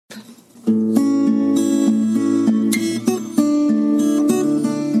Welcome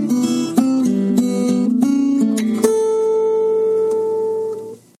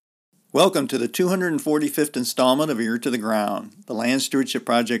to the 245th installment of Ear to the Ground, the Land Stewardship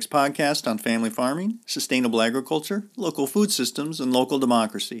Project's podcast on family farming, sustainable agriculture, local food systems, and local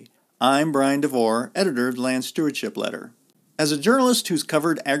democracy. I'm Brian DeVore, editor of the Land Stewardship Letter. As a journalist who's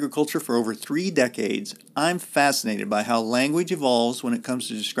covered agriculture for over 3 decades, I'm fascinated by how language evolves when it comes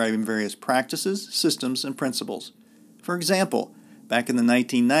to describing various practices, systems, and principles. For example, back in the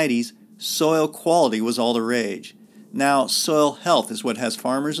 1990s, soil quality was all the rage. Now, soil health is what has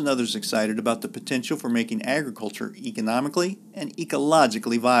farmers and others excited about the potential for making agriculture economically and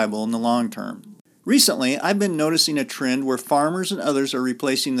ecologically viable in the long term. Recently, I've been noticing a trend where farmers and others are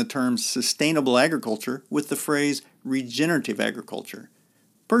replacing the term sustainable agriculture with the phrase regenerative agriculture.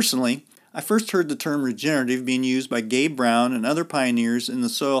 Personally, I first heard the term regenerative being used by Gabe Brown and other pioneers in the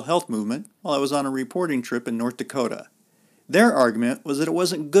soil health movement while I was on a reporting trip in North Dakota. Their argument was that it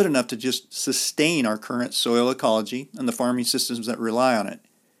wasn't good enough to just sustain our current soil ecology and the farming systems that rely on it.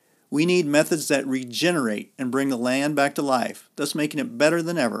 We need methods that regenerate and bring the land back to life, thus making it better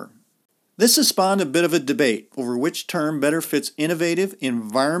than ever. This has spawned a bit of a debate over which term better fits innovative,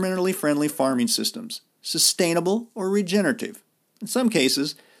 environmentally friendly farming systems, sustainable or regenerative. In some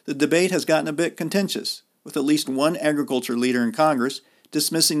cases, the debate has gotten a bit contentious, with at least one agriculture leader in Congress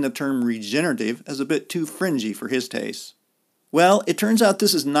dismissing the term regenerative as a bit too fringy for his taste. Well, it turns out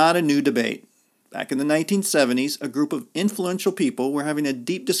this is not a new debate. Back in the 1970s, a group of influential people were having a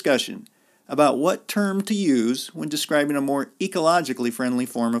deep discussion about what term to use when describing a more ecologically friendly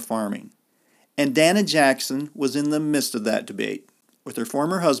form of farming. And Dana Jackson was in the midst of that debate. With her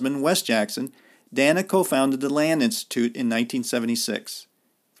former husband, Wes Jackson, Dana co-founded the Land Institute in 1976.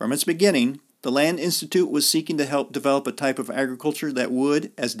 From its beginning, the Land Institute was seeking to help develop a type of agriculture that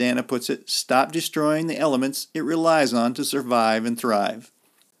would, as Dana puts it, stop destroying the elements it relies on to survive and thrive.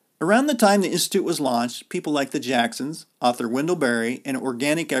 Around the time the Institute was launched, people like the Jacksons, author Wendell Berry, and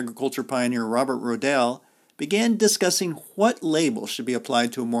organic agriculture pioneer Robert Rodale began discussing what label should be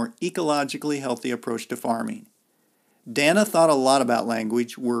applied to a more ecologically healthy approach to farming. Dana thought a lot about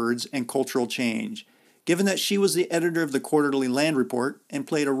language, words, and cultural change, given that she was the editor of the Quarterly Land Report and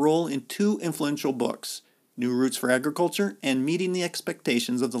played a role in 2 influential books, New Roots for Agriculture and Meeting the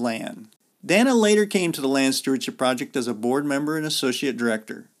Expectations of the Land. Dana later came to the Land Stewardship Project as a board member and associate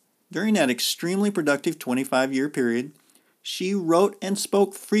director. During that extremely productive 25-year period, she wrote and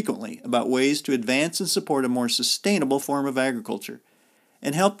spoke frequently about ways to advance and support a more sustainable form of agriculture,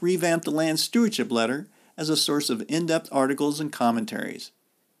 and helped revamp the Land Stewardship Letter as a source of in-depth articles and commentaries.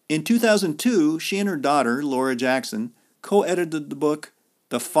 In 2002, she and her daughter, Laura Jackson, co-edited the book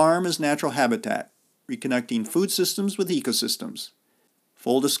The Farm as Natural Habitat, Reconnecting Food Systems with Ecosystems.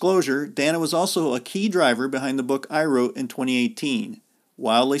 Full disclosure, Dana was also a key driver behind the book I wrote in 2018,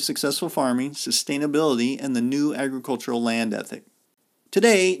 Wildly Successful Farming, Sustainability, and the New Agricultural Land Ethic.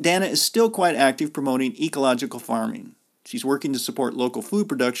 Today, Dana is still quite active promoting ecological farming. She's working to support local food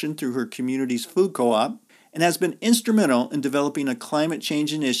production through her community's food co-op, and has been instrumental in developing a climate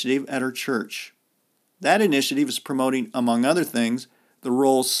change initiative at her church. That initiative is promoting, among other things, the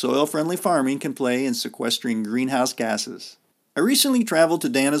role soil-friendly farming can play in sequestering greenhouse gases. I recently traveled to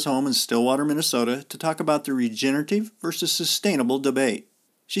Dana's home in Stillwater, Minnesota to talk about the regenerative versus sustainable debate.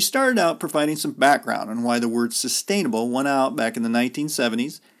 She started out providing some background on why the word sustainable won out back in the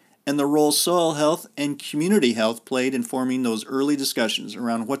 1970s and the role soil health and community health played in forming those early discussions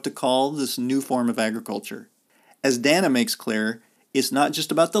around what to call this new form of agriculture. As Dana makes clear, it's not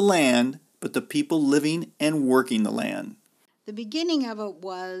just about the land, but the people living and working the land. The beginning of it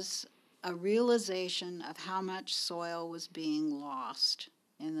was a realization of how much soil was being lost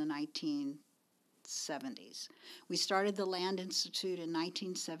in the 1970s. We started the Land Institute in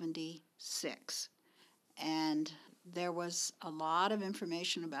 1976, and there was a lot of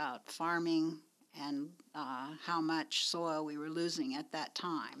information about farming and how much soil we were losing at that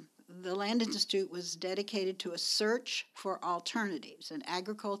time. The Land Institute was dedicated to a search for alternatives in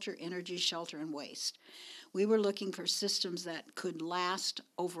agriculture, energy, shelter, and waste. We were looking for systems that could last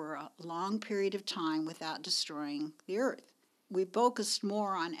over a long period of time without destroying the earth. We focused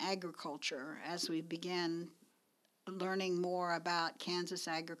more on agriculture as we began learning more about Kansas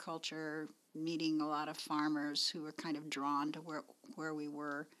agriculture, meeting a lot of farmers who were kind of drawn to where we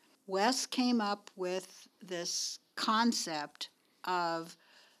were. Wes came up with this concept of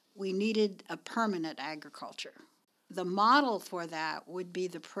we needed a permanent agriculture. The model for that would be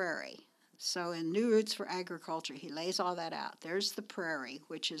the prairie. So in New Roots for Agriculture, he lays all that out. There's the prairie,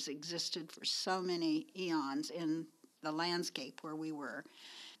 which has existed for so many eons in the landscape where we were.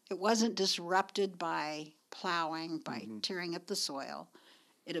 It wasn't disrupted by plowing, by tearing up the soil.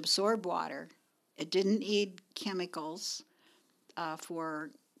 It absorbed water. It didn't need chemicals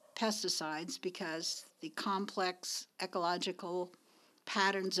for pesticides because the complex ecological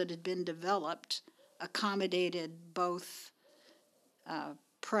patterns that had been developed accommodated both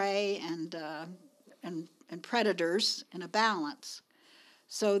prey and predators in a balance.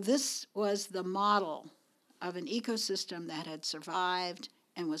 So this was the model of an ecosystem that had survived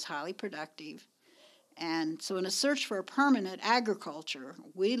and was highly productive. And so in a search for a permanent agriculture,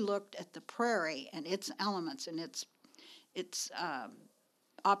 we looked at the prairie and its elements and its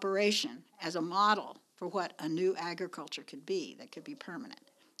operation as a model for what a new agriculture could be that could be permanent.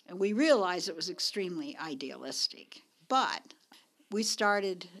 And we realized it was extremely idealistic. But we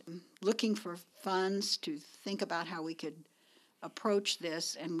started looking for funds to think about how we could approach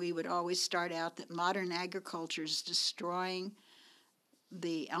this, and we would always start out that modern agriculture is destroying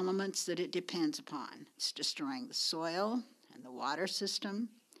the elements that it depends upon. It's destroying the soil and the water system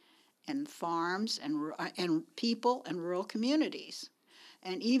and farms and people and rural communities.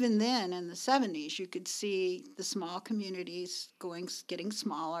 And even then, in the 70s, you could see the small communities getting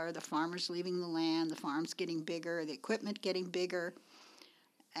smaller, the farmers leaving the land, the farms getting bigger, the equipment getting bigger,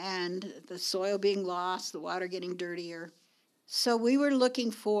 and the soil being lost, the water getting dirtier. So we were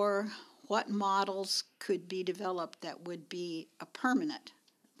looking for what models could be developed that would be a permanent.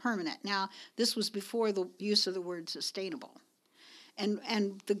 Now, this was before the use of the word sustainable.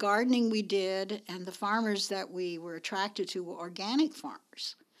 And the gardening we did and the farmers that we were attracted to were organic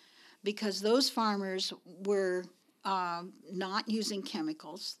farmers, because those farmers were not using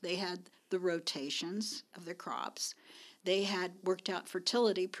chemicals. They had the rotations of their crops. They had worked out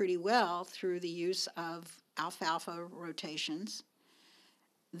fertility pretty well through the use of alfalfa rotations.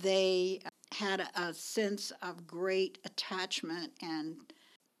 They had a sense of great attachment and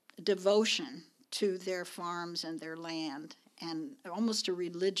devotion to their farms and their land, and almost a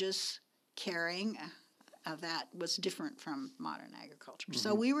religious caring that was different from modern agriculture. Mm-hmm.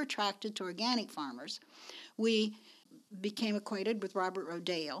 So we were attracted to organic farmers. We became acquainted with Robert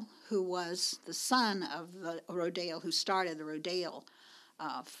Rodale, who was the son of the Rodale who started the Rodale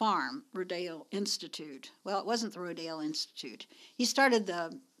farm, Rodale Institute. Well, it wasn't the Rodale Institute. He started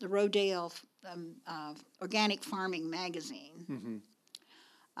the Rodale Organic Farming magazine.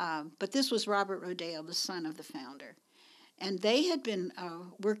 Mm-hmm. But this was Robert Rodale, the son of the founder. And they had been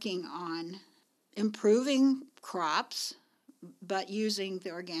working on improving crops, but using the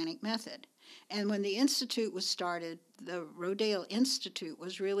organic method. And when the Institute was started, the Rodale Institute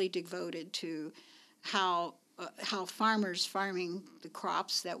was really devoted to how farmers farming the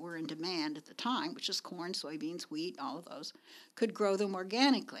crops that were in demand at the time, which is corn, soybeans, wheat, all of those, could grow them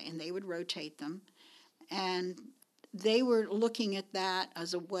organically, and they would rotate them. And they were looking at that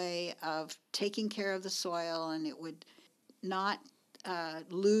as a way of taking care of the soil, and it would not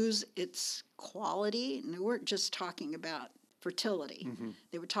lose its quality. And they weren't just talking about fertility. Mm-hmm.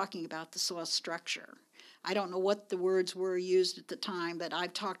 They were talking about the soil structure. I don't know what the words were used at the time, but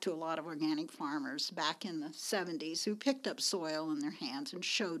I've talked to a lot of organic farmers back in the 70s who picked up soil in their hands and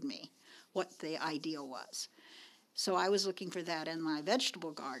showed me what the ideal was. So I was looking for that in my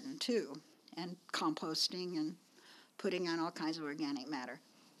vegetable garden too, and composting and putting on all kinds of organic matter.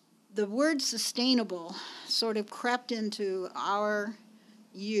 The word sustainable sort of crept into our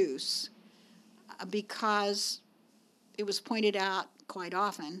use because it was pointed out quite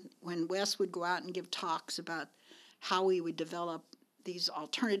often when Wes would go out and give talks about how we would develop these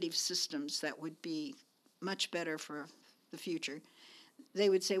alternative systems that would be much better for the future. They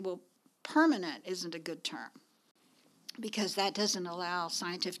would say, well, permanent isn't a good term because that doesn't allow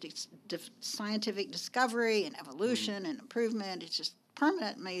scientific discovery and evolution and improvement. It's just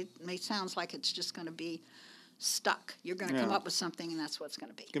permanent may sounds like it's just going to be stuck. You're going to come up with something, and that's what it's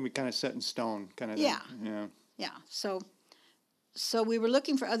going to be. It's going to be kind of set in stone, kind of. Yeah. So we were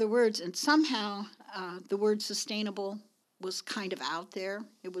looking for other words, and somehow the word sustainable was kind of out there.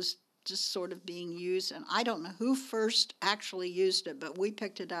 It was just sort of being used, and I don't know who first actually used it, but we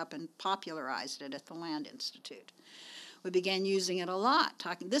picked it up and popularized it at the Land Institute. We began using it a lot,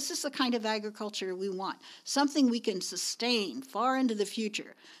 talking, this is the kind of agriculture we want, something we can sustain far into the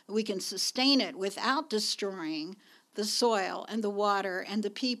future. We can sustain it without destroying the soil and the water and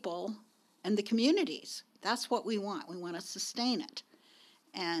the people and the communities. That's what we want. We want to sustain it.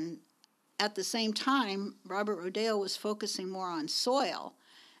 And at the same time, Robert Rodale was focusing more on soil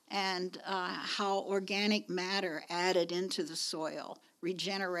and how organic matter added into the soil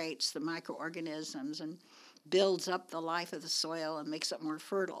regenerates the microorganisms and builds up the life of the soil and makes it more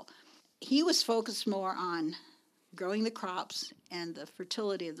fertile. He was focused more on growing the crops and the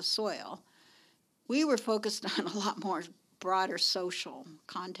fertility of the soil, we were focused on a lot more broader social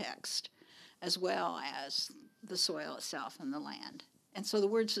context as well as the soil itself and the land. And so the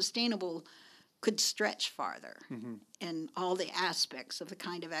word sustainable could stretch farther in all the aspects of the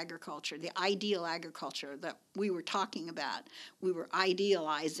kind of agriculture, the ideal agriculture that we were talking about. We were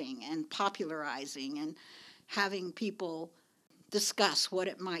idealizing and popularizing and having people discuss what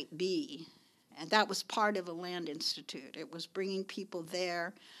it might be. And that was part of a Land Institute. It was bringing people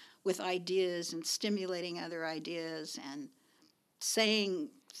there with ideas and stimulating other ideas and saying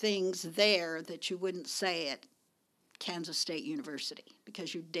things there that you wouldn't say at Kansas State University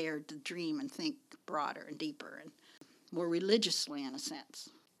because you dared to dream and think broader and deeper and more religiously in a sense.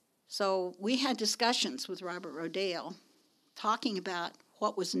 So we had discussions with Robert Rodale talking about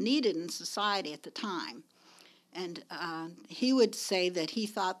what was needed in society at the time. And he would say that he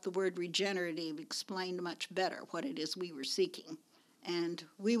thought the word regenerative explained much better what it is we were seeking. And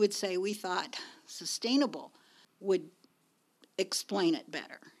we would say we thought sustainable would explain it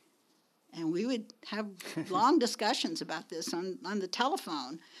better. And we would have long discussions about this on the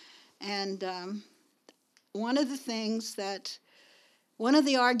telephone. And one of the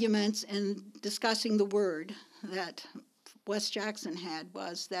arguments in discussing the word that Wes Jackson had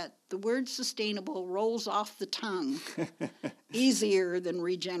was that the word sustainable rolls off the tongue easier than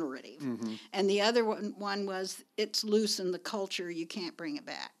regenerative. Mm-hmm. And the other one was it's loose in the culture, you can't bring it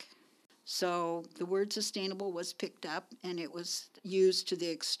back. So the word sustainable was picked up, and it was used to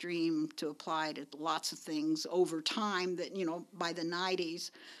the extreme to apply to lots of things over time that, by the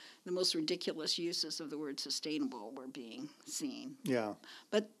 90s, the most ridiculous uses of the word sustainable were being seen. Yeah.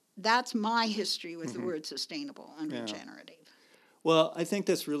 But that's my history with the word sustainable and regenerative. Well, I think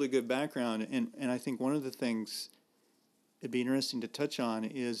that's really good background, and I think one of the things it'd be interesting to touch on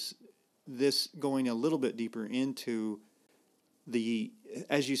is this going a little bit deeper into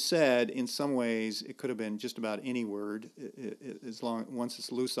as you said, in some ways, it could have been just about any word. Once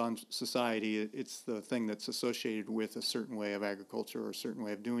it's loose on society, it's the thing that's associated with a certain way of agriculture or a certain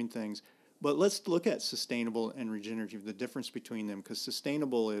way of doing things. But let's look at sustainable and regenerative, the difference between them, because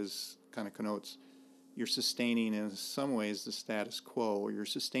sustainable kind of connotes you're sustaining in some ways the status quo, or you're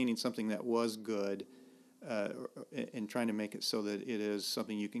sustaining something that was good and trying to make it so that it is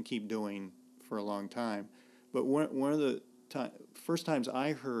something you can keep doing for a long time. But one of the first times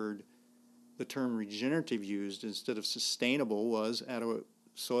I heard the term regenerative used instead of sustainable was at a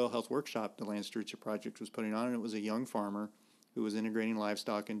soil health workshop the Land Stewardship Project was putting on, and it was a young farmer who was integrating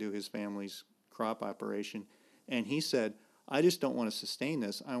livestock into his family's crop operation. And he said, I just don't want to sustain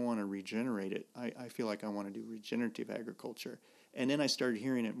this. I want to regenerate it. I feel like I want to do regenerative agriculture. And then I started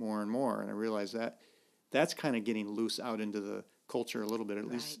hearing it more and more, and I realized that that's kind of getting loose out into the culture a little bit, at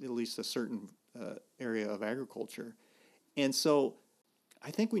least a certain area of agriculture. And so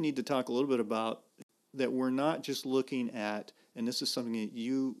I think we need to talk a little bit about that we're not just looking at, and this is something that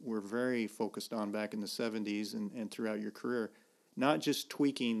you were very focused on back in the 70s and throughout your career, not just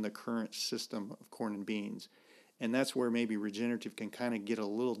tweaking the current system of corn and beans. And that's where maybe regenerative can kind of get a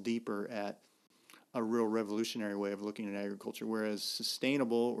little deeper at a real revolutionary way of looking at agriculture, whereas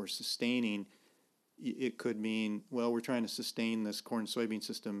sustainable or sustaining, it could mean, well, we're trying to sustain this corn and soybean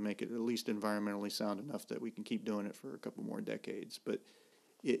system, make it at least environmentally sound enough that we can keep doing it for a couple more decades. But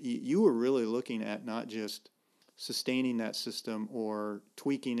you were really looking at not just sustaining that system or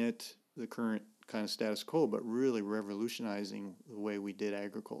tweaking it, the current kind of status quo, but really revolutionizing the way we did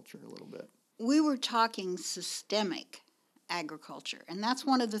agriculture a little bit. We were talking systemic agriculture, and that's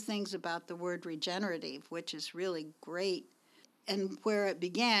one of the things about the word regenerative, which is really great. And where it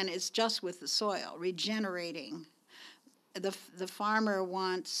began is just with the soil, regenerating. The farmer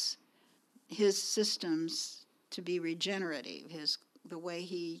wants his systems to be regenerative, the way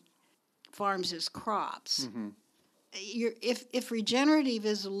he farms his crops. Mm-hmm. If regenerative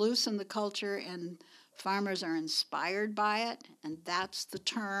is loose in the culture and farmers are inspired by it, and that's the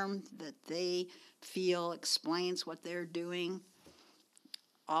term that they feel explains what they're doing,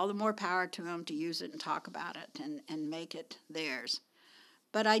 all the more power to them to use it and talk about it and make it theirs.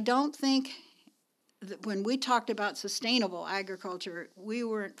 But I don't think that when we talked about sustainable agriculture, we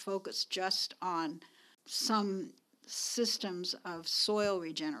weren't focused just on some systems of soil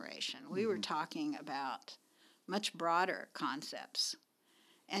regeneration. We were talking about much broader concepts.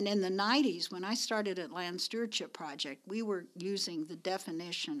 And in the 90s, when I started at Land Stewardship Project, we were using the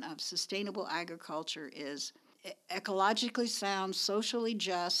definition of sustainable agriculture is ecologically sound, socially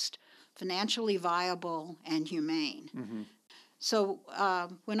just, financially viable, and humane. Mm-hmm. So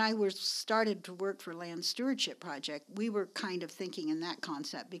when I started to work for Land Stewardship Project, we were kind of thinking in that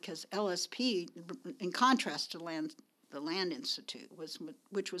concept because LSP, in contrast to the Land Institute,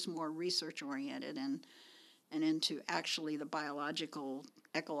 which was more research oriented and into actually the biological,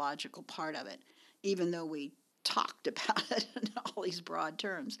 ecological part of it, even though we talked about it in all these broad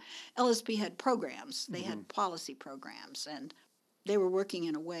terms. LSP had programs. They had policy programs, and they were working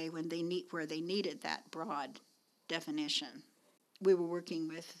in a way where they needed that broad definition. We were working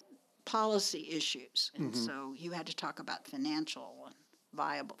with policy issues, and so you had to talk about financially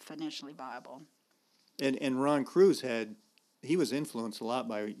viable. And Ron Cruz he was influenced a lot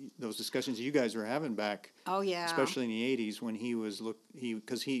by those discussions you guys were having back. Oh yeah, especially in the 80s when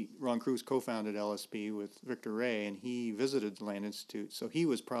Ron Cruz co-founded LSP with Victor Ray, and he visited the Land Institute, so he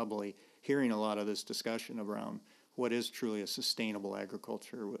was probably hearing a lot of this discussion around what is truly a sustainable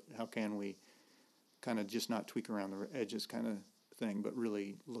agriculture. How can we kind of just not tweak around the edges kind of thing, but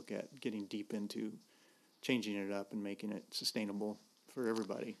really look at getting deep into changing it up and making it sustainable for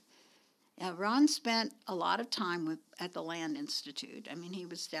everybody. Yeah, Ron spent a lot of time at the Land Institute. I mean, he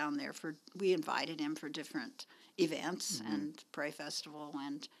was down there we invited him for different events and Prairie Festival,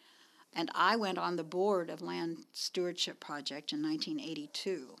 and I went on the board of Land Stewardship Project in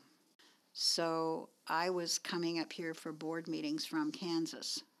 1982. So I was coming up here for board meetings from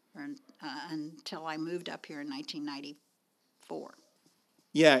Kansas until I moved up here in 1994.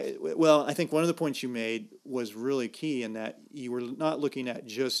 Yeah, well, I think one of the points you made was really key in that you were not looking at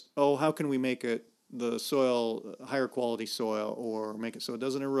just, how can we make the soil higher quality soil or make it so it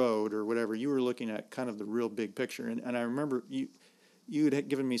doesn't erode or whatever. You were looking at kind of the real big picture. And I remember you had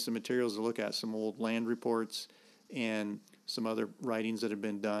given me some materials to look at, some old land reports and some other writings that had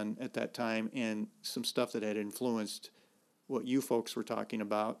been done at that time and some stuff that had influenced what you folks were talking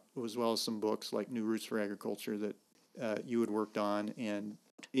about, as well as some books like New Roots for Agriculture that you had worked on, and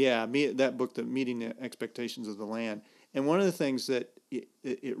that book, the Meeting the Expectations of the Land. And one of the things that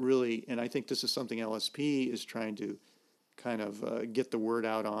it really, and I think this is something LSP is trying to kind of get the word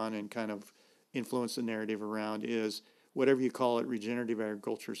out on and kind of influence the narrative around, is whatever you call it, regenerative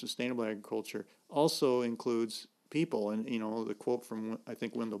agriculture, sustainable agriculture, also includes people. And the quote from I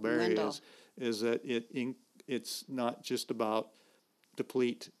think Wendell Berry is that it's not just about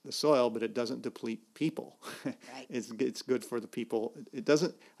deplete the soil, but it doesn't deplete people. Right. It's good for the people. It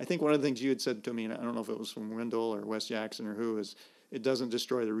doesn't. I think one of the things you had said to me, and I don't know if it was from Wendell or Wes Jackson or who, is it doesn't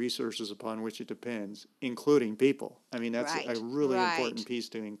destroy the resources upon which it depends, including people. I mean, that's a really important piece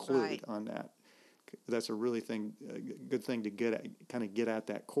to include on that. That's a really good thing to get at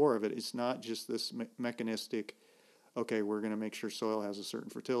that core of it. It's not just this mechanistic, okay, we're going to make sure soil has a certain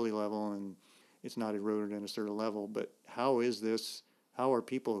fertility level and it's not eroded at a certain level, but how are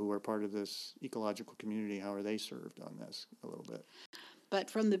people who are part of this ecological community, how are they served on this a little bit? But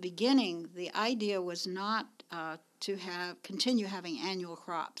from the beginning, the idea was not to continue having annual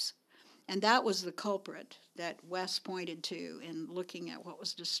crops. And that was the culprit that Wes pointed to in looking at what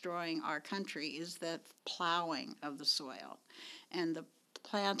was destroying our country, is that plowing of the soil and the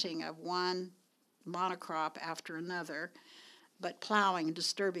planting of one monocrop after another, but plowing and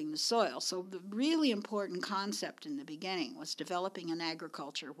disturbing the soil. So the really important concept in the beginning was developing an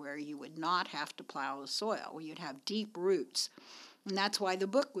agriculture where you would not have to plow the soil, where you'd have deep roots. And that's why the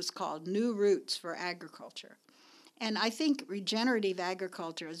book was called New Roots for Agriculture. And I think regenerative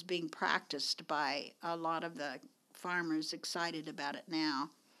agriculture is being practiced by a lot of the farmers excited about it now.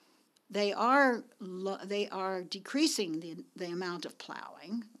 They are decreasing the amount of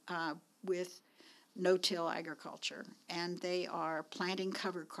plowing with no-till agriculture, and they are planting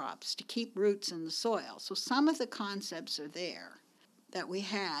cover crops to keep roots in the soil. So some of the concepts are there that we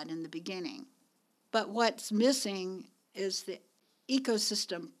had in the beginning. But what's missing is the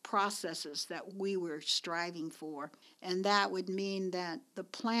ecosystem processes that we were striving for, and that would mean that the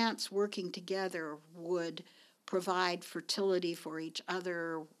plants working together would provide fertility for each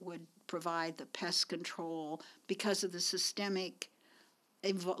other, would provide the pest control because of the systemic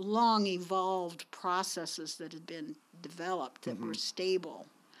long evolved processes that had been developed that were stable.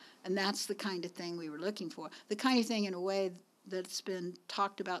 And that's the kind of thing we were looking for. The kind of thing, in a way, that's been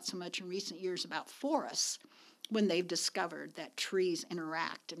talked about so much in recent years about forests, when they've discovered that trees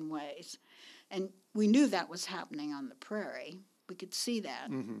interact in ways. And we knew that was happening on the prairie. We could see that.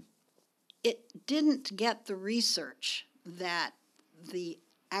 Mm-hmm. It didn't get the research that the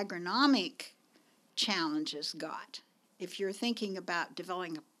agronomic challenges got. If you're thinking about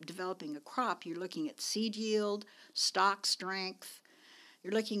developing a crop, you're looking at seed yield, stalk strength.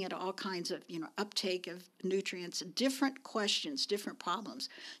 You're looking at all kinds of, uptake of nutrients, different questions, different problems.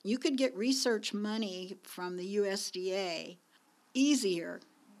 You could get research money from the USDA easier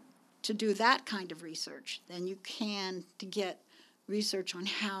to do that kind of research than you can to get research on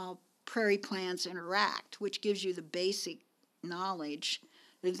how prairie plants interact, which gives you the basic knowledge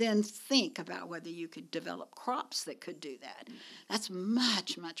to then think about whether you could develop crops that could do that. That's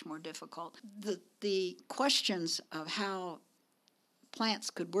much, much more difficult. The questions of how plants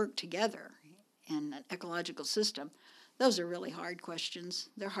could work together in an ecological system, those are really hard questions.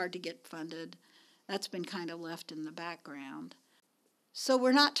 They're hard to get funded. That's been kind of left in the background. So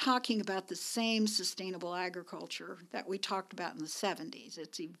we're not talking about the same sustainable agriculture that we talked about in the 70s.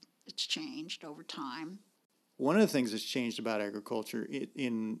 It's changed over time. One of the things that's changed about agriculture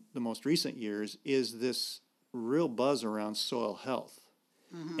in the most recent years is this real buzz around soil health.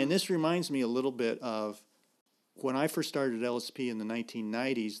 Mm-hmm. And this reminds me a little bit of when I first started at LSP in the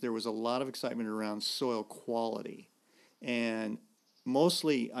 1990s, there was a lot of excitement around soil quality. And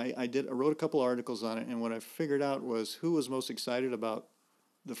mostly, I wrote a couple articles on it, and what I figured out was who was most excited about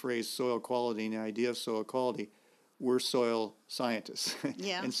the phrase soil quality and the idea of soil quality were soil scientists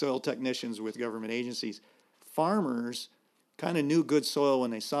and soil technicians with government agencies. Farmers kind of knew good soil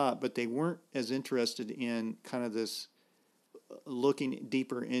when they saw it, but they weren't as interested in kind of this looking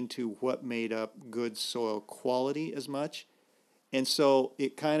deeper into what made up good soil quality as much. And so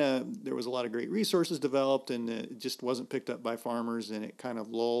there was a lot of great resources developed, and it just wasn't picked up by farmers, and it kind of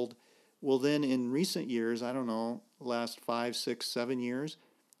lulled. Well, then in recent years, I don't know, last 5, 6, 7 years,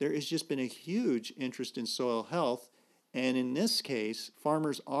 there has just been a huge interest in soil health. And in this case,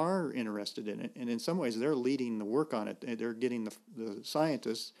 farmers are interested in it. And in some ways, they're leading the work on it. They're getting the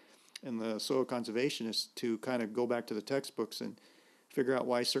scientists and the soil conservationists to kind of go back to the textbooks and figure out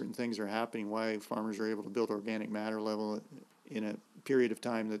why certain things are happening, why farmers are able to build organic matter level in a period of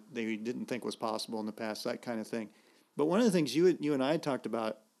time that they didn't think was possible in the past, that kind of thing. But one of the things you and I had talked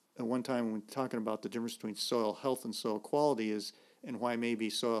about at one time when talking about the difference between soil health and soil quality is, and why maybe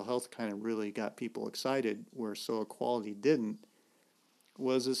soil health kind of really got people excited where soil quality didn't,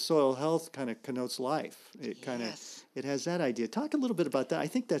 was that soil health kind of connotes life. It has that idea. Talk a little bit about that. I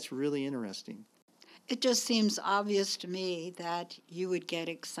think that's really interesting. It just seems obvious to me that you would get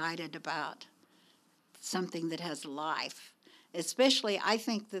excited about something that has life. Especially, I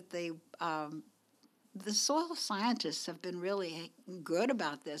think that the soil scientists have been really good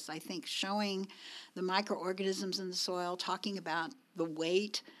about this. I think showing the microorganisms in the soil, talking about the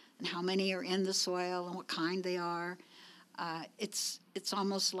weight and how many are in the soil and what kind they are. It's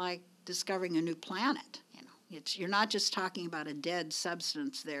almost like discovering a new planet. You're not just talking about a dead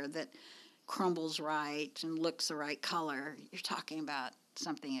substance there that crumbles right and looks the right color. You're talking about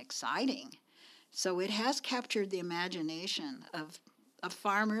something exciting. So it has captured the imagination of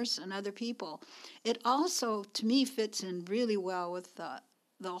farmers and other people. It also, to me, fits in really well with the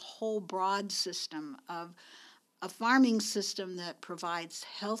whole broad system of a farming system that provides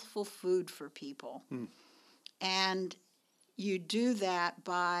healthful food for people. And you do that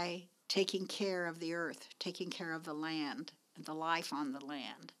by taking care of the earth, taking care of the land and the life on the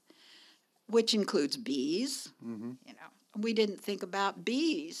land, which includes bees. Mm-hmm. We didn't think about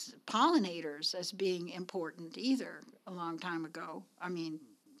bees, pollinators, as being important either a long time ago. I mean,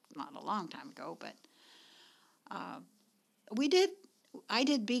 not a long time ago, but I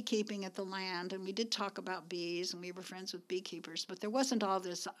did beekeeping at the land, and we did talk about bees, and we were friends with beekeepers, but there wasn't all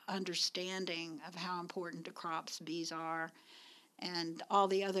this understanding of how important to crops bees are and all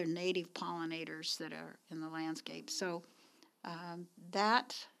the other native pollinators that are in the landscape. So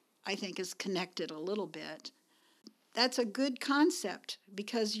that, I think, is connected a little bit. That's a good concept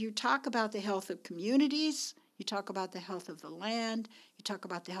because you talk about the health of communities, you talk about the health of the land, you talk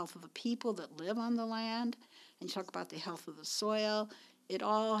about the health of the people that live on the land, and you talk about the health of the soil. It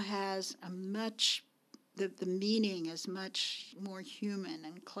all has the meaning is much more human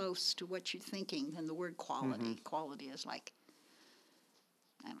and close to what you're thinking than the word quality. Mm-hmm. Quality is like,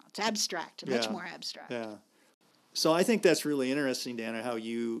 I don't know, it's abstract, much more abstract. Yeah. So I think that's really interesting, Dana, how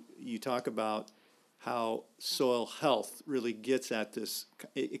you talk about how soil health really gets at this.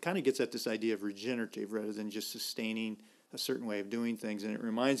 It kind of gets at this idea of regenerative rather than just sustaining a certain way of doing things. And it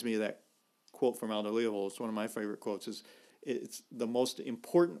reminds me of that quote from Aldo Leopold. It's one of my favorite quotes. It's the most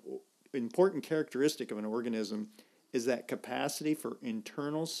important characteristic of an organism is that capacity for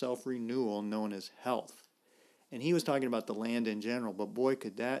internal self-renewal known as health. And he was talking about the land in general, but boy,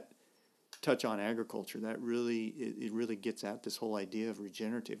 could that touch on agriculture. That it really gets at this whole idea of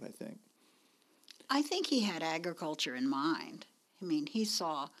regenerative, I think. I think he had agriculture in mind. I mean, he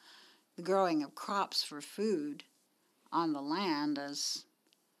saw the growing of crops for food on the land as,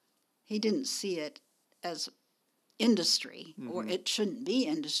 he didn't see it as industry, or it shouldn't be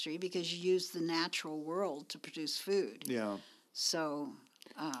industry because you use the natural world to produce food. Yeah. So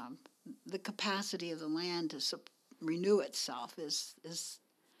the capacity of the land to renew itself is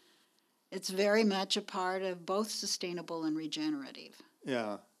it's very much a part of both sustainable and regenerative.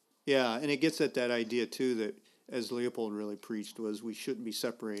 Yeah, yeah, and it gets at that idea too that, as Leopold really preached, was we shouldn't be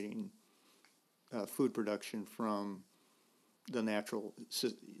separating food production from the natural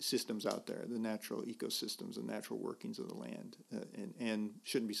systems out there, the natural ecosystems, the natural workings of the land, and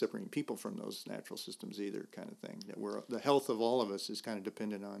shouldn't be separating people from those natural systems either, kind of thing. That the health of all of us is kind of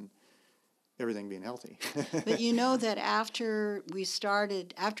dependent on everything being healthy. But you know that after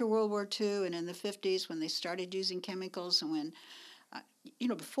World War II and in the 50s, when they started using chemicals, and when,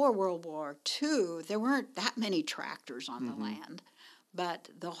 before World War II, there weren't that many tractors on the land. But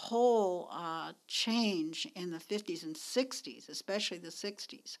the whole change in the 50s and 60s, especially the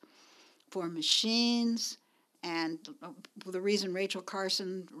 60s, for machines, and the reason Rachel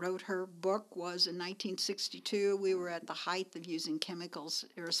Carson wrote her book was in 1962, we were at the height of using chemicals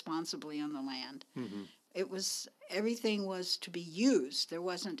irresponsibly on the land. Everything was to be used. There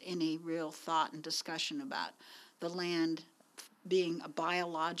wasn't any real thought and discussion about the land being a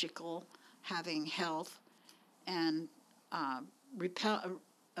biological, having health, and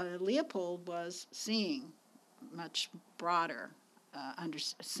Leopold was seeing much broader,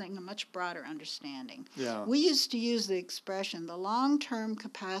 seeing a much broader understanding. Yeah. We used to use the expression the long-term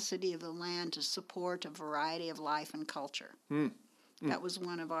capacity of the land to support a variety of life and culture. That was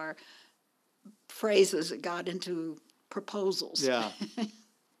one of our phrases that got into proposals. Yeah.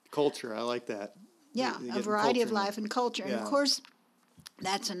 Culture, I like that. Yeah, a variety of life and culture. Yeah. And of course,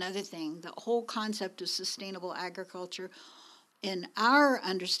 that's another thing. The whole concept of sustainable agriculture, in our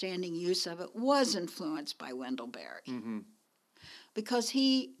understanding use of it, was influenced by Wendell Berry. Because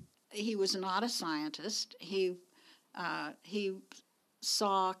he was not a scientist. He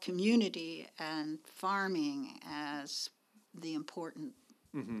saw community and farming as the important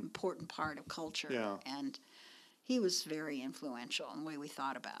part of culture. Yeah. And he was very influential in the way we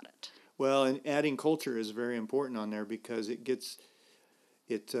thought about it. Well, and adding culture is very important on there because it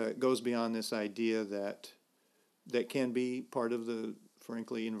goes beyond this idea that can be part of the,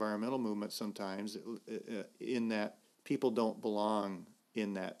 frankly, environmental movement sometimes, in that people don't belong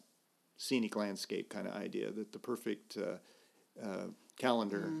in that scenic landscape kind of idea, that the perfect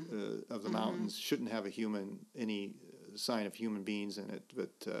calendar of the mountains shouldn't have any sign of human beings in it,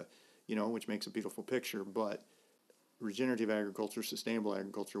 but which makes a beautiful picture. But regenerative agriculture, sustainable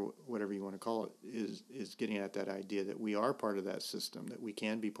agriculture, whatever you want to call it, is getting at that idea that we are part of that system, that we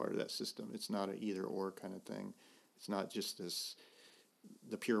can be part of that system. It's not an either-or kind of thing. It's not just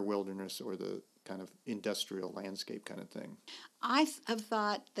the pure wilderness or the kind of industrial landscape kind of thing. I have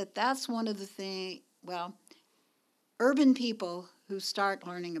thought that that's one of the things, urban people who start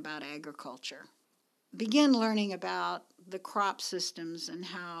learning about agriculture begin learning about the crop systems and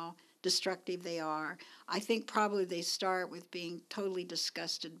how destructive they are. I think probably they start with being totally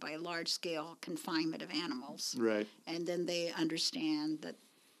disgusted by large-scale confinement of animals. Right. And then they understand that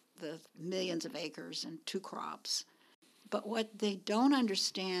the millions of acres and 2 crops. But what they don't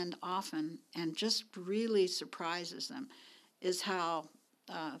understand often, and just really surprises them, is how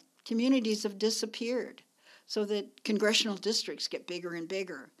communities have disappeared, so that congressional districts get bigger and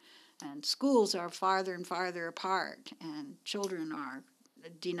bigger, and schools are farther and farther apart, and children are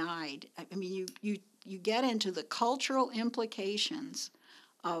denied. I mean, you get into the cultural implications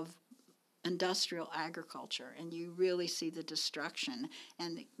of industrial agriculture, and you really see the destruction,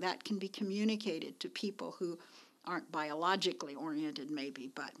 and that can be communicated to people who aren't biologically oriented maybe,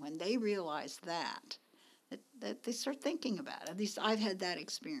 but when they realize that they start thinking about it. At least I've had that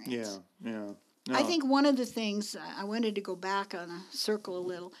experience. Yeah. No. I think one of the things, I wanted to go back on a circle a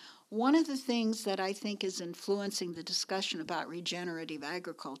little, one of the things that I think is influencing the discussion about regenerative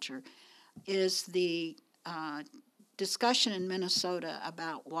agriculture is the discussion in Minnesota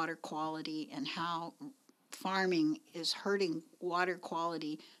about water quality and how farming is hurting water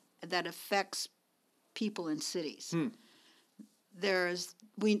quality that affects people in cities.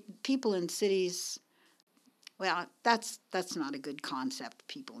 People in cities. Well, that's not a good concept.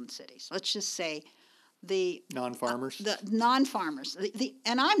 People in cities. Let's just say the non-farmers. The non-farmers.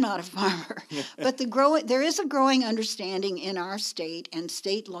 And I'm not a farmer, but there is a growing understanding in our state, and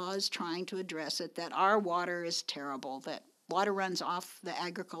state law is trying to address it, that our water is terrible. That water runs off the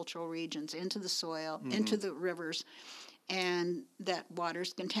agricultural regions into the soil, into the rivers, and that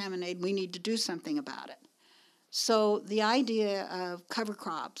water's contaminated. We need to do something about it. So the idea of cover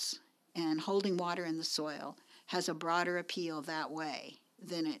crops and holding water in the soil has a broader appeal that way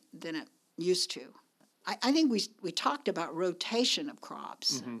than it used to. I think we talked about rotation of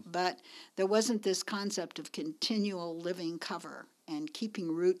crops, but there wasn't this concept of continual living cover and keeping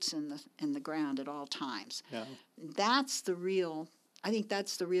roots in the ground at all times. Yeah. I think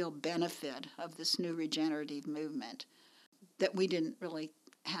that's the real benefit of this new regenerative movement that we didn't really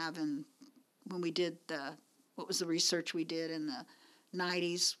have when we did what was the research we did in the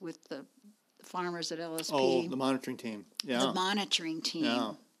 90s with the farmers at LSP. Oh, the monitoring team. Yeah. The monitoring team.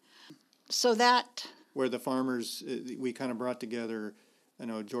 Yeah. So that... Where the farmers, we kind of brought together, I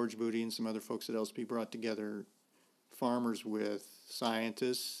know George Booty and some other folks at LSP brought together farmers with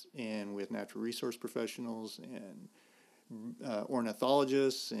scientists and with natural resource professionals and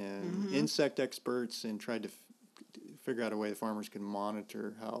ornithologists and insect experts, and tried to figure out a way the farmers could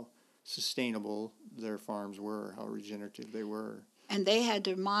monitor how sustainable their farms were, how regenerative they were. And they had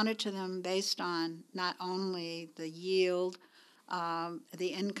to monitor them based on not only the yield, the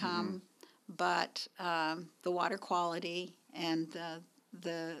income, but the water quality and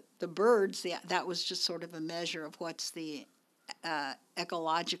the birds. That was just sort of a measure of what's the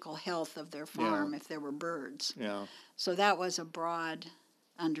ecological health of their farm if there were birds. Yeah. So that was a broad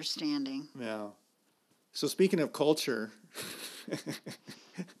understanding. Yeah. So speaking of culture,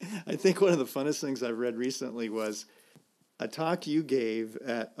 I think one of the funnest things I've read recently was a talk you gave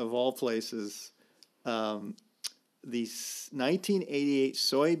at, of all places, the 1988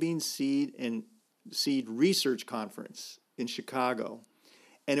 Soybean Seed Research Conference in Chicago.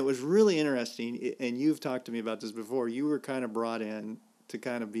 And it was really interesting, and you've talked to me about this before. You were kind of brought in to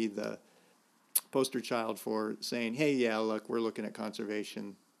kind of be the poster child for saying, hey, yeah, look, we're looking at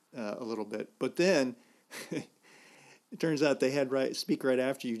conservation a little bit. But then it turns out they had speak right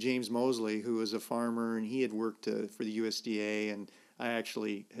after you, James Mosley, who was a farmer, and he had worked for the USDA, and I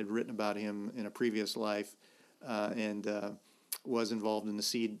actually had written about him in a previous life and was involved in the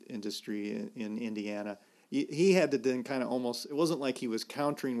seed industry in Indiana. He had to then kind of almost, it wasn't like he was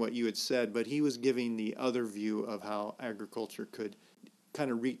countering what you had said, but he was giving the other view of how agriculture could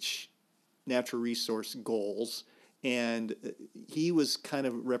kind of reach natural resource goals. And he was kind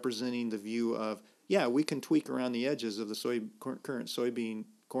of representing the view of, yeah, we can tweak around the edges of the current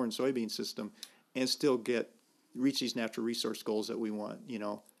corn-soybean system and still reach these natural resource goals that we want. You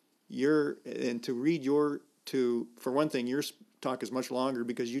know, for one thing, your talk is much longer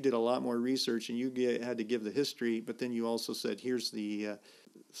because you did a lot more research and you had to give the history, but then you also said, here's the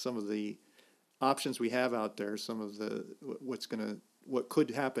some of the options we have out there, some of the what could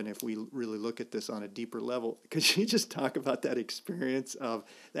happen if we really look at this on a deeper level. Could you just talk about that experience of,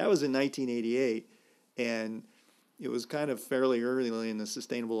 that was in 1988, and it was kind of fairly early in the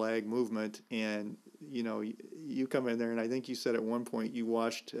sustainable ag movement, and you know, you come in there, and I think you said at one point you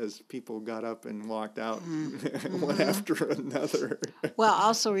watched as people got up and walked out one after another. Well,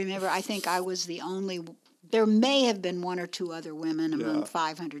 also remember, I think I was the only, there may have been one or two other women among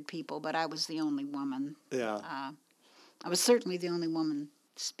 500 people, but I was the only woman. Yeah. I was certainly the only woman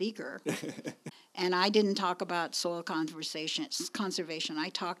speaker. And I didn't talk about soil conservation. I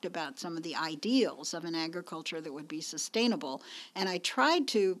talked about some of the ideals of an agriculture that would be sustainable. And I tried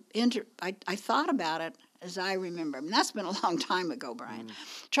to, I thought about it as I remember. I mean, that's been a long time ago, Brian.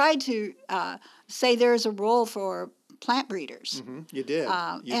 Tried to say there's a role for plant breeders. Mm-hmm. You did.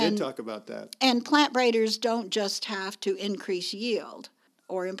 You did talk about that. And plant breeders don't just have to increase yield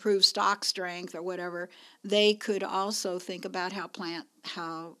or improve stock strength or whatever. They could also think about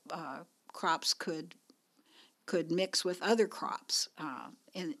how crops could mix with other crops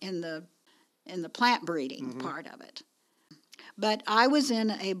in the plant breeding part of it. But I was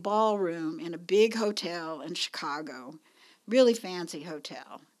in a ballroom in a big hotel in Chicago, really fancy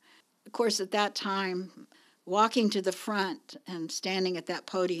hotel. Of course, at that time, walking to the front and standing at that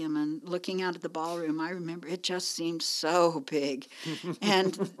podium and looking out at the ballroom, I remember it just seemed so big.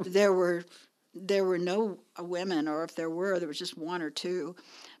 And there were no women, or if there was just one or two.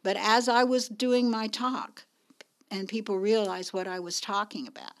 But as I was doing my talk, and people realized what I was talking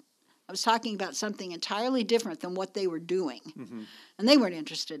about, I was talking about something entirely different than what they were doing. Mm-hmm. And they weren't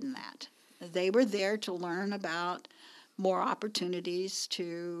interested in that. They were there to learn about more opportunities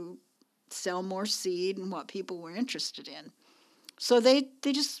to sell more seed and what people were interested in. So they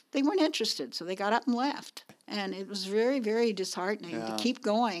weren't interested. So they got up and left. And it was very, very disheartening to keep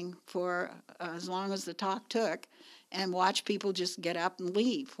going for as long as the talk took and watch people just get up and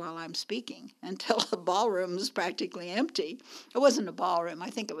leave while I'm speaking until the ballroom was practically empty. It wasn't a ballroom. I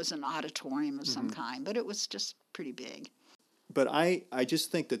think it was an auditorium of some kind, but it was just pretty big. But I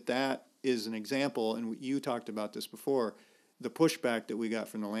just think that is an example, and you talked about this before, the pushback that we got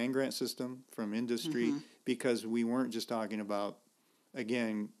from the land grant system, from industry, because we weren't just talking about,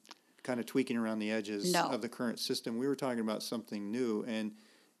 again, kind of tweaking around the edges No. of the current system. We were talking about something new, and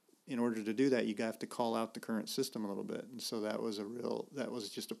in order to do that, you have to call out the current system a little bit. And so that was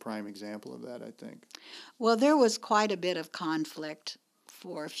just a prime example of that, I think. Well, there was quite a bit of conflict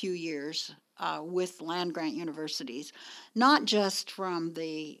for a few years with land-grant universities, not just from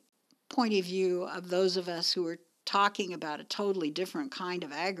the point of view of those of us who were talking about a totally different kind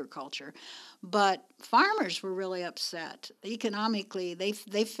of agriculture, but farmers were really upset. Economically, they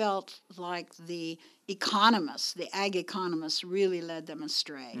felt like the economists, the ag economists, really led them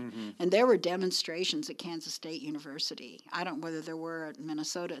astray. Mm-hmm. And there were demonstrations at Kansas State University. I don't know whether there were at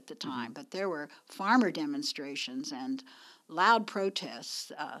Minnesota at the time, but there were farmer demonstrations and loud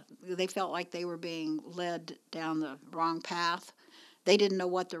protests. They felt like they were being led down the wrong path. They didn't know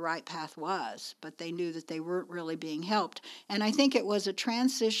what the right path was, but they knew that they weren't really being helped. And I think it was a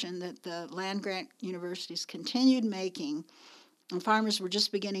transition that the land-grant universities continued making, and farmers were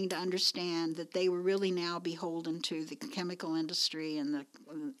just beginning to understand that they were really now beholden to the chemical industry and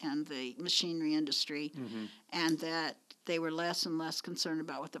the machinery industry, Mm-hmm. and that they were less and less concerned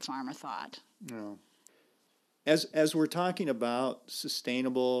about what the farmer thought. Yeah. As we're talking about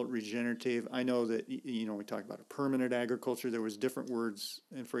sustainable, regenerative, I know that, we talked about a permanent agriculture. There was different words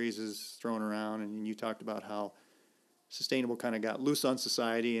and phrases thrown around, and you talked about how sustainable kind of got loose on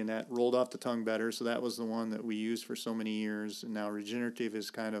society, and that rolled off the tongue better. So that was the one that we used for so many years, and now regenerative is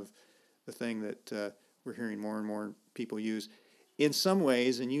kind of the thing that we're hearing more and more people use. In some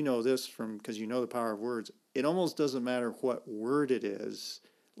ways, and you know this because you know the power of words, it almost doesn't matter what word it is.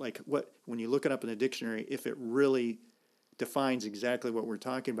 Like when you look it up in the dictionary, if it really defines exactly what we're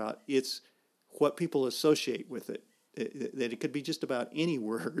talking about, it's what people associate with it. That it could be just about any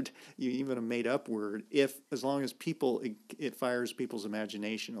word, even a made-up word, as long as it fires people's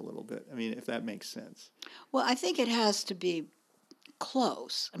imagination a little bit. I mean, if that makes sense. Well, I think it has to be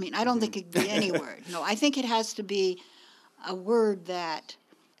close. I mean, I don't think it could be any word. No, I think it has to be a word that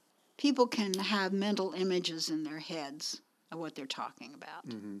people can have mental images in their heads of what they're talking about.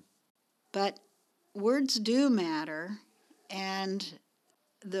 Mm-hmm. But words do matter, and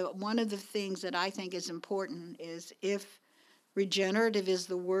one of the things that I think is important is if regenerative is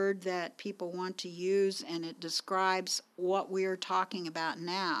the word that people want to use and it describes what we're talking about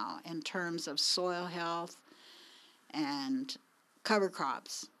now in terms of soil health and cover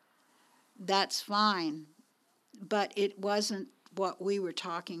crops, that's fine. But it wasn't what we were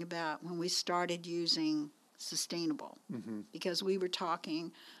talking about when we started using sustainable, Mm-hmm. because we were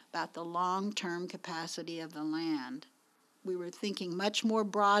talking about the long-term capacity of the land. We were thinking much more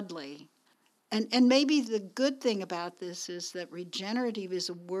broadly. And maybe the good thing about this is that regenerative is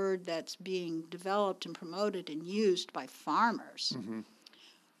a word that's being developed and promoted and used by farmers, Mm-hmm.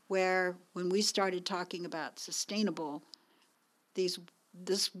 where when we started talking about sustainable,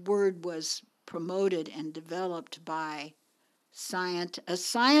 this word was promoted and developed by a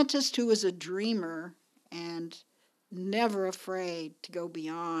scientist who was a dreamer and never afraid to go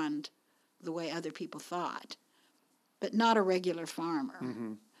beyond the way other people thought, but not a regular farmer.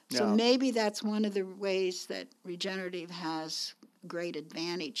 Mm-hmm. So Yeah. maybe that's one of the ways that regenerative has great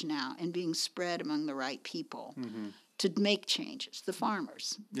advantage now in being spread among the right people Mm-hmm. to make changes, the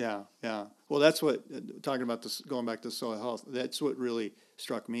farmers. Yeah, yeah. Well, that's what, talking about this, going back to soil health, that's what really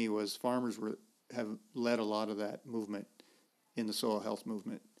struck me was farmers have led a lot of that movement in the soil health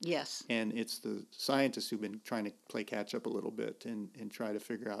movement. Yes. And it's the scientists who've been trying to play catch up a little bit and try to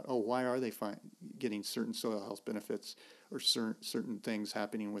figure out, why are they getting certain soil health benefits or certain things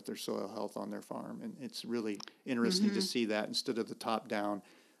happening with their soil health on their farm. And it's really interesting Mm-hmm. to see that instead of the top down,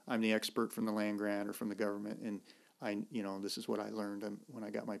 I'm the expert from the land grant or from the government, and this is what I learned when I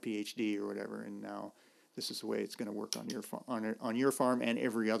got my PhD or whatever, and now this is the way it's going to work on your farm and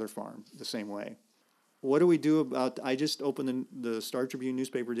every other farm the same way. What do we do about? I just opened the Star Tribune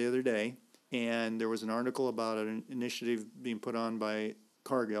newspaper the other day, and there was an article about an initiative being put on by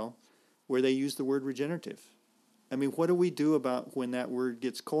Cargill where they use the word regenerative. I mean, what do we do about when that word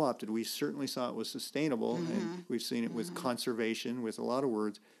gets co-opted? We certainly saw it was sustainable, Mm-hmm. and we've seen it with conservation, with a lot of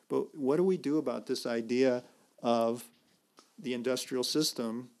words. But what do we do about this idea of the industrial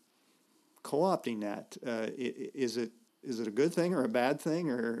system co-opting that? Is it a good thing or a bad thing,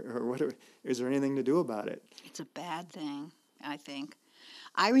 or what? Is there anything to do about it? It's a bad thing, I think.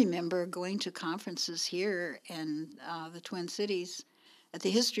 I remember going to conferences here in the Twin Cities at the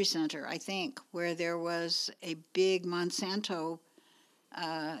History Center, I think, where there was a big Monsanto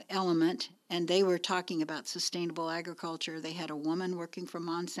element, and they were talking about sustainable agriculture. They had a woman working for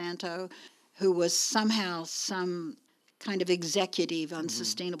Monsanto who was somehow some kind of executive on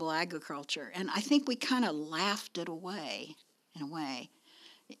sustainable agriculture. And I think we kind of laughed it away, in a way.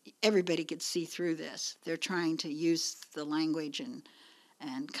 everybody could see through this. They're trying to use the language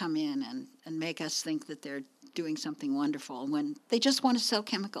and come in and make us think that they're doing something wonderful when they just want to sell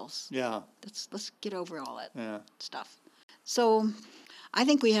chemicals. Yeah. Let's get over all that Yeah. stuff. So I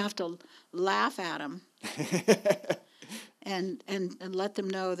think we have to laugh at them and let them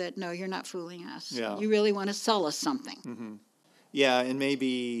know that, no, you're not fooling us. Yeah. You really want to sell us something. Mm-hmm. Yeah, and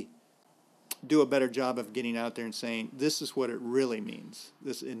maybe do a better job of getting out there and saying, this is what it really means.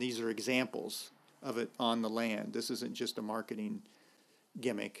 And these are examples of it on the land. This isn't just a marketing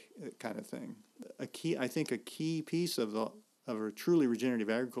gimmick kind of thing. I think a key piece of a truly regenerative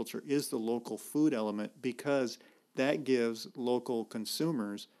agriculture is the local food element, because that gives local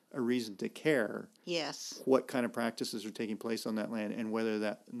consumers a reason to care. Yes. What kind of practices are taking place on that land, and whether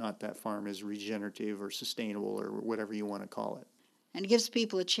that farm is regenerative or sustainable or whatever you want to call it. And it gives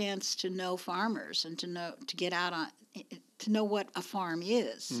people a chance to know farmers and to know what a farm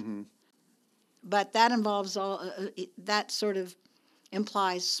is. Mm-hmm. But that involves that sort of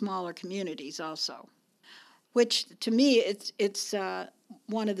implies smaller communities also, which to me it's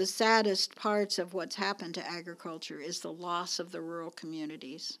one of the saddest parts of what's happened to agriculture is the loss of the rural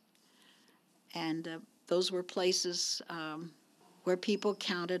communities. And those were places where people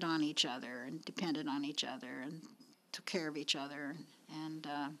counted on each other and depended on each other and took care of each other. And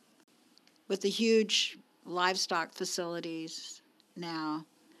with the huge livestock facilities now,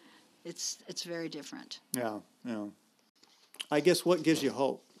 it's very different. Yeah. I guess what gives you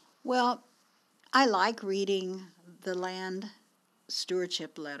hope? Well, I like reading the land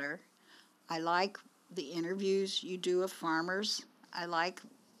stewardship letter. I like the interviews you do of farmers. I like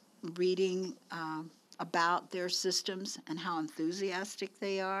reading about their systems and how enthusiastic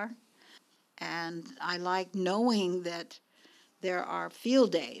they are. And I like knowing that there are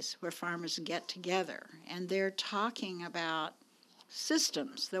field days where farmers get together and they're talking about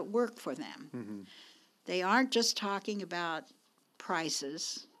systems that work for them. Mm-hmm. They aren't just talking about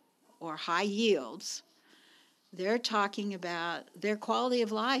prices or high yields. They're talking about their quality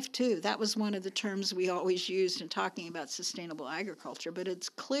of life, too. That was one of the terms we always used in talking about sustainable agriculture. But it's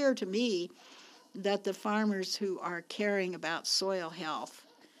clear to me that the farmers who are caring about soil health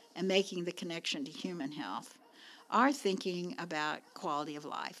and making the connection to human health are thinking about quality of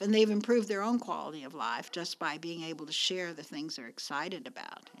life. And they've improved their own quality of life just by being able to share the things they're excited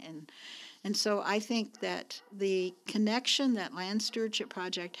about. And so I think that the connection that Land Stewardship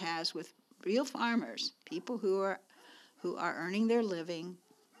Project has with real farmers, people who are earning their living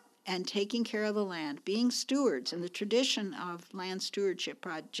and taking care of the land, being stewards in the tradition of Land Stewardship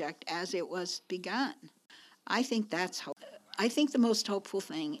Project as it was begun, I think that's hope. I think the most hopeful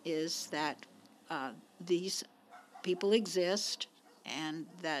thing is that these people exist and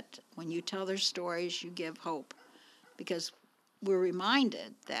that when you tell their stories, you give hope, because we're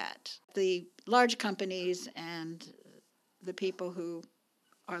reminded that the large companies and the people who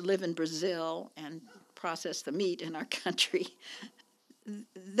live in Brazil and process the meat in our country,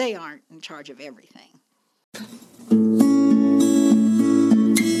 they aren't in charge of everything.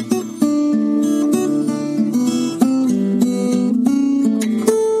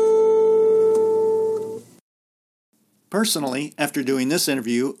 Personally, after doing this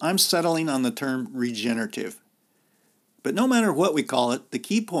interview, I'm settling on the term regenerative. But no matter what we call it, the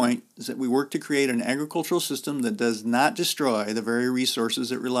key point is that we work to create an agricultural system that does not destroy the very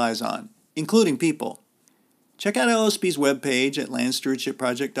resources it relies on, including people. Check out LSP's webpage at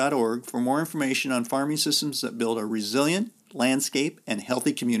landstewardshipproject.org for more information on farming systems that build a resilient landscape and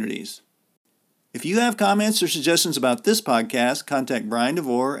healthy communities. If you have comments or suggestions about this podcast, contact Brian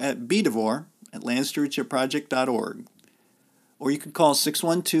DeVore at bdevore@landstewardshipproject.org. Or you can call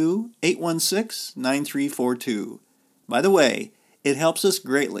 612-816-9342. By the way, it helps us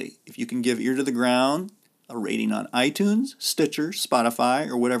greatly if you can give Ear to the Ground a rating on iTunes, Stitcher, Spotify,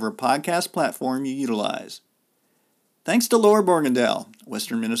 or whatever podcast platform you utilize. Thanks to Laura Borgendale, a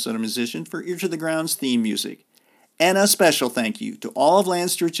Western Minnesota musician, for Ear to the Ground's theme music. And a special thank you to all of Land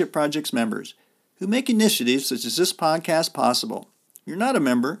Stewardship Project's members who make initiatives such as this podcast possible. If you're not a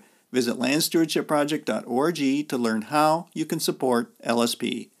member, visit landstewardshipproject.org to learn how you can support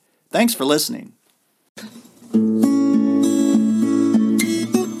LSP. Thanks for listening.